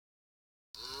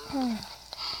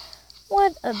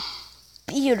What a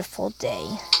beautiful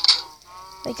day.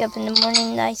 Wake up in the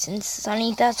morning nice and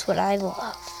sunny. That's what I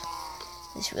love.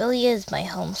 This really is my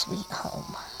home sweet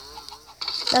home.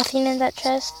 Nothing in that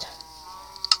chest?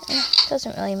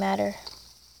 Doesn't really matter.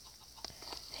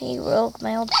 Hey, Rogue,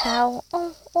 my old pal.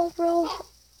 Oh, Rogue.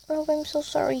 Rogue, I'm so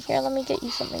sorry. Here, let me get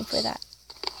you something for that.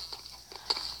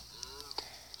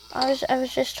 I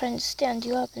was just trying to stand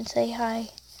you up and say hi.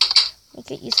 Let me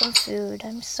get you some food.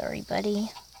 I'm sorry,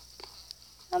 buddy.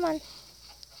 Come on.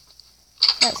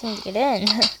 Can't seem to get in.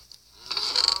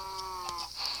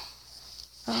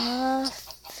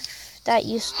 That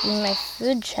used to be my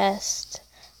food chest.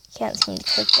 Can't seem to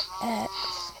cook the eggs.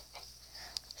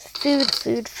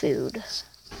 Food.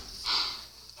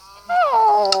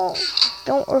 Oh,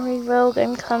 don't worry, Rogue.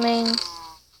 I'm coming.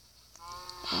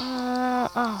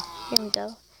 Here we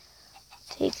go.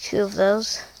 Take 2 of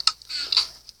those.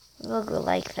 Rogue will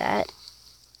like that.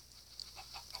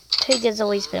 Pig has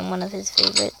always been one of his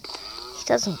favorite. He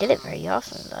doesn't get it very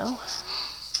often, though.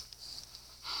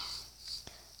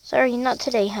 Sorry, not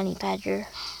today, Honeybadger.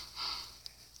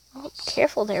 Oh,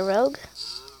 careful there, Rogue.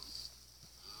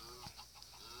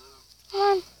 Come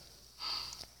on.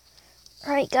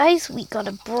 Alright, guys, we got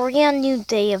a brand new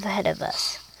day ahead of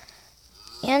us.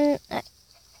 And,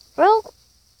 Rogue,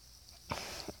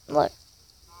 look,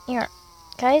 here,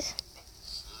 guys,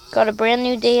 got a brand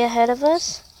new day ahead of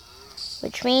us,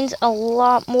 which means a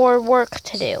lot more work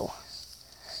to do.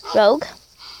 Rogue,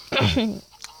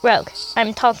 Rogue,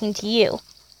 I'm talking to you.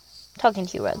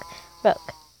 Rogue.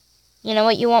 Rogue, you know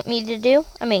what you want me to do?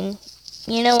 I mean,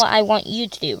 you know what I want you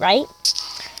to do, right?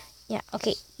 Yeah,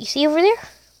 okay, you see over there?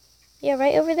 Yeah,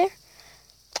 right over there?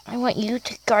 I want you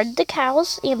to guard the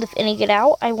cows, and if any get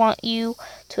out, I want you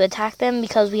to attack them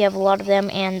because we have a lot of them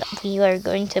and we are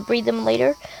going to breed them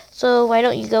later. So why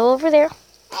don't you go over there?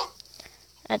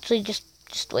 Actually, just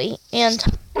wait. And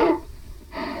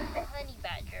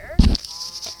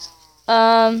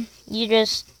Honeybadger, you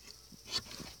just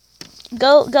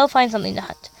go find something to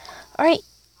hunt. All right.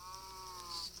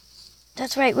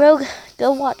 That's right, Rogue.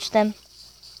 Go watch them.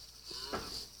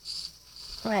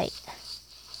 Right.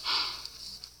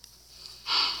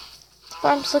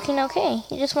 Farm's looking okay.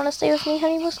 You just want to stay with me,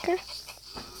 Honeywhisker?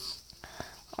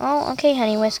 Oh, okay,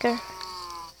 Honeywhisker.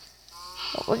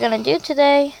 What we're gonna do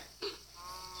today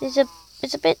is a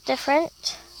bit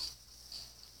different.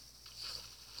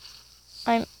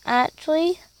 I'm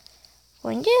actually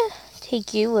going to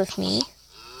take you with me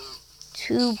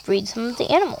to breed some of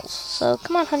the animals. So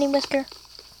come on, Honeywhisker.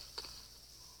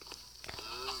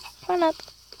 Come on up.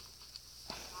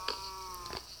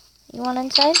 You want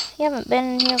inside? You haven't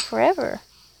been in here forever.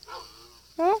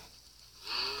 Huh?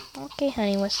 Okay,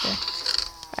 Honeywhisker.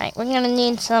 Alright, we're gonna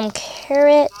need some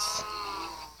carrots.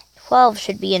 12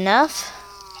 should be enough.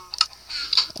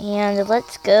 And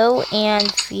let's go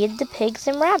and feed the pigs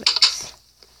and rabbits.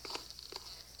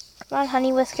 Come on,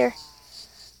 Honeywhisker.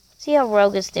 See how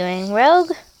Rogue is doing.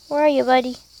 Rogue, where are you,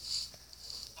 buddy?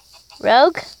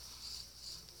 Rogue?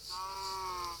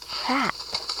 Crap.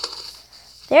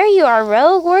 There you are,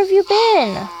 Rogue. Where have you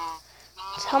been?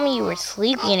 Tell me you were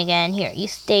sleeping again. Here, you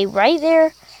stay right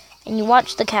there and you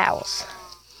watch the cows.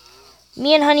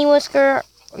 Me and Honeywhisker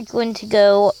are going to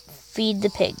go feed the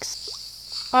pigs.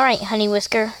 Alright,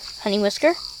 Honeywhisker.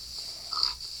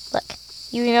 Look,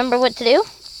 you remember what to do?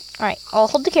 Alright, I'll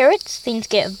hold the carrots. Things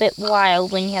get a bit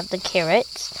wild when you have the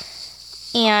carrots.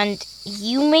 And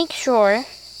you make sure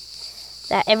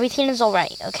that everything is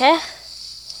alright, okay?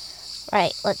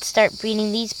 Right, let's start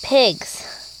breeding these pigs.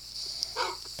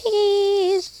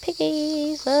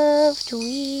 Piggies love to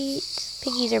eat.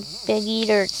 Piggies are big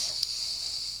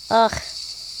eaters. Ugh,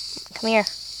 come here.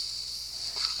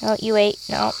 No, you ate.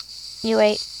 No, you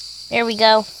ate. There we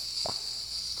go.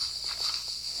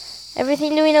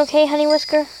 Everything doing okay,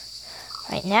 Honeywhisker?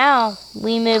 Right now,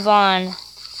 we move on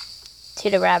to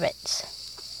the rabbits.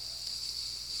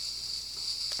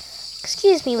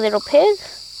 Excuse me, little pig.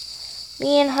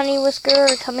 Me and Honeywhisker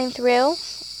are coming through.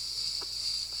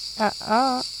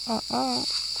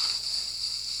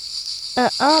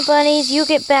 Bunnies, you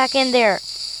get back in there.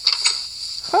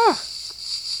 Huh.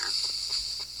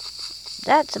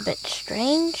 That's a bit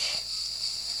strange.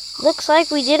 Looks like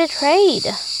we did a trade.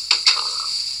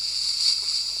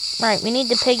 Right, we need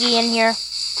the piggy in here.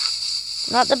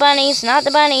 Not the bunnies.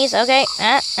 Okay.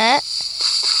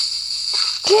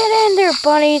 Get in there,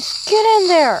 bunnies. Get in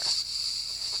there.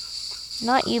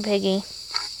 Not you, piggy.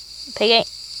 Piggy.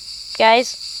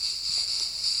 Guys.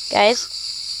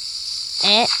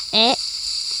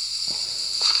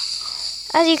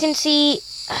 As you can see,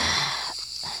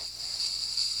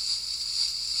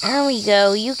 There we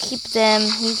go. You keep them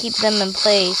in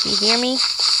place. You hear me?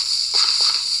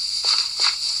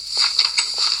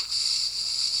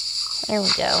 There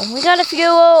we go. We got a few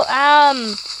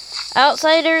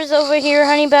outsiders over here,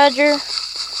 Honeybadger.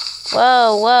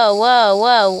 Whoa, whoa, whoa,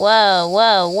 whoa, whoa,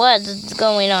 whoa. What's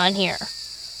going on here?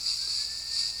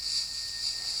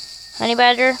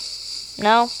 Honeybadger?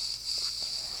 No?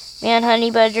 Man,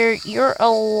 Honeybadger, you're a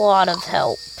lot of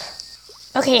help.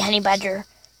 Okay, Honeybadger.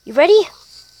 You ready?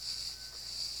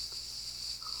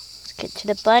 Let's get to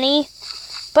the bunny.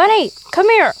 Bunny, come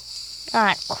here.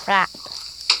 Ah, crap.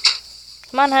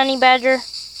 Come on, Honeybadger.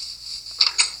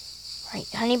 Right,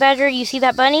 Honeybadger, you see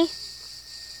that bunny?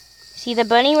 See the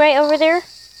bunny right over there?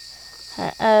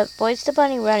 Boy's the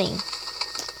bunny running.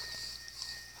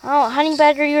 Oh,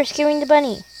 Honeybadger, you're scaring the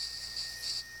bunny.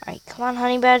 Alright, come on,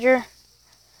 Honeybadger.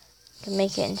 You can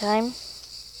make it in time.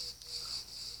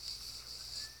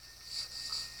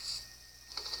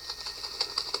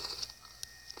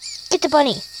 Get the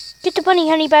bunny. Get the bunny,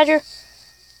 Honeybadger.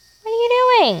 What are you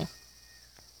doing?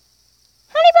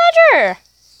 Honeybadger!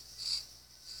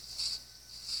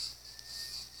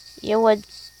 You would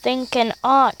think an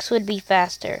ox would be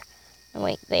faster. Oh,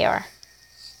 wait, they are.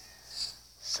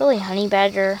 Silly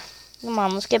Honeybadger. Come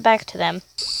on, let's get back to them.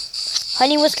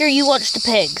 Honeywhisker, you watch the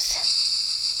pigs.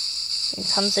 Here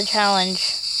comes the challenge.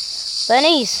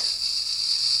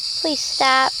 Bunnies! Please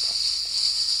stop.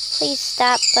 Please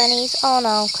stop, bunnies. Oh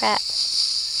no, crap.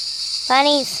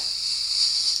 Bunnies!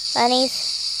 Bunnies!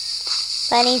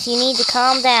 Bunnies, you need to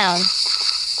calm down.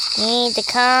 You need to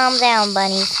calm down,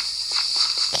 bunnies.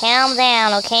 Calm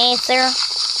down, okay, sir?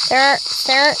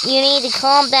 Sir, you need to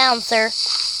calm down, sir.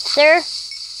 Sir?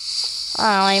 Oh,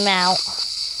 I'm out.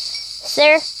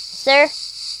 Sir?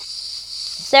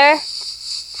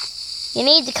 You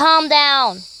need to calm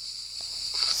down.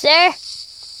 Sir?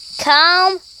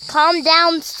 Calm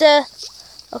down, sir.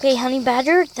 Okay,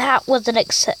 Honeybadger, that was an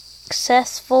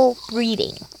successful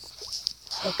breeding.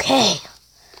 Okay.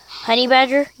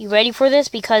 Honeybadger, you ready for this?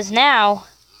 Because now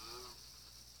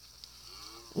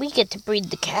we get to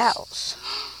breed the cows.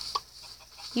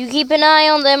 You keep an eye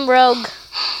on them, Rogue.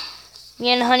 Me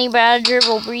and Honeybadger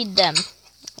will breed them.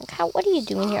 Cow, what are you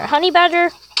doing here?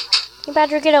 Honeybadger?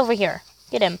 Honeybadger, get over here.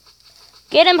 Get him.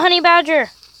 Get him, Honeybadger.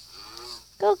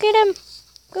 Go get him.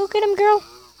 Go get him, girl.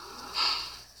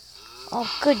 Oh,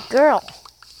 good girl.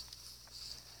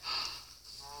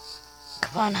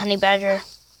 Come on, Honeybadger.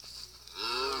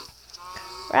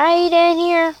 Right in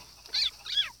here.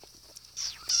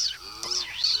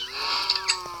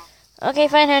 Okay,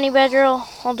 fine, Honeybadger.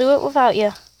 I'll do it without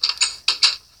you.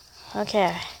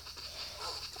 Okay.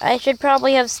 I should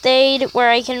probably have stayed where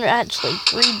I can actually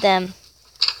breed them.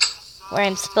 Where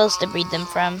I'm supposed to breed them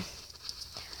from.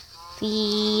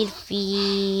 Feed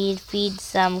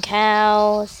some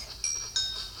cows.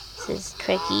 This is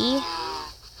tricky.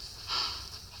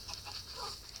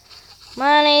 Come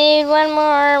on, I need one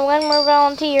more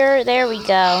volunteer. There we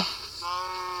go.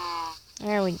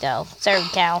 There we go. Sorry,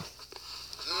 cow.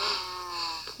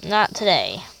 Not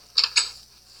today.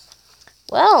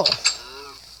 Well,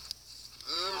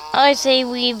 I say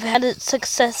we've had a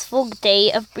successful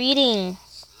day of breeding.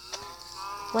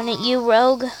 Wouldn't you,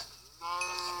 Rogue?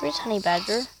 Where's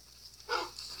Honeybadger?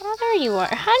 Oh, there you are.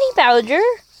 Honeybadger?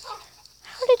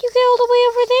 How did you get all the way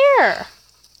over there?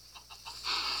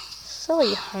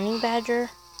 Silly Honeybadger.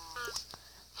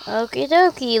 Okie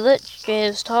dokie, let's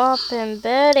just hop in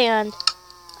bed and...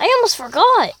 I almost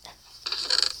forgot!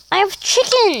 I have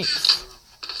chickens!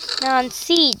 Now on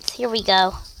seeds. Here we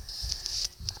go.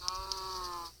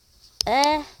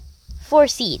 4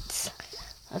 seeds.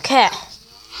 Okay.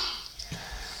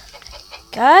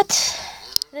 Got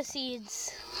the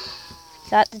seeds.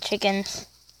 Got the chickens.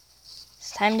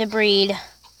 It's time to breed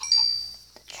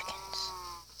the chickens.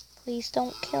 Please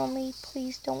don't kill me.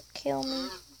 Please don't kill me.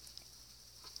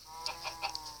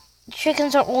 The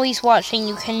chickens are always watching.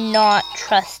 You cannot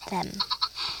trust them.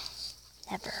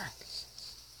 Never.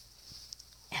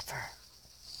 Ever.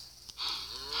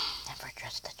 Never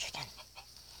trust the chicken.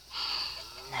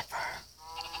 Never.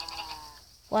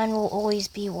 One will always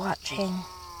be watching.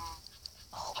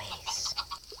 Always.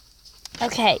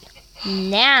 Okay,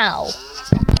 now.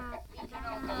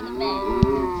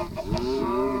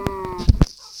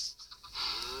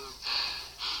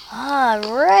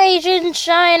 Alright, and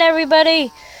shine,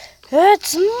 everybody.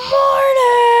 It's morning.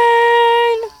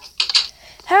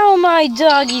 How my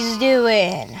doggies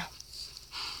doing?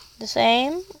 The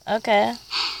same? Okay.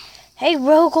 Hey,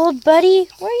 Rogue, old buddy,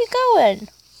 where are you going?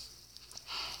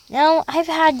 No, I've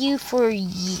had you for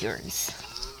years.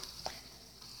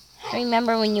 I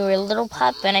remember when you were a little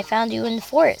pup and I found you in the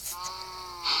forest.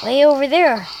 Way over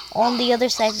there, on the other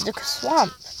side of the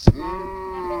swamp.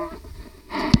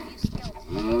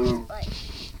 But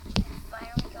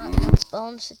finally got enough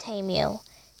bones to tame you.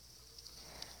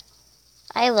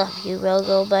 I love you,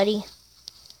 Rogo, buddy.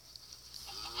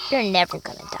 You're never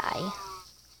gonna die.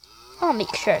 I'll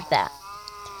make sure of that.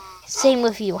 Same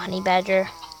with you, Honeybadger.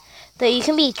 Though you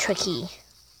can be tricky.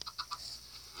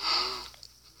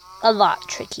 A lot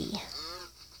tricky.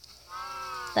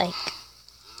 Like,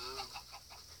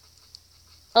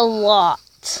 a lot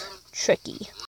tricky.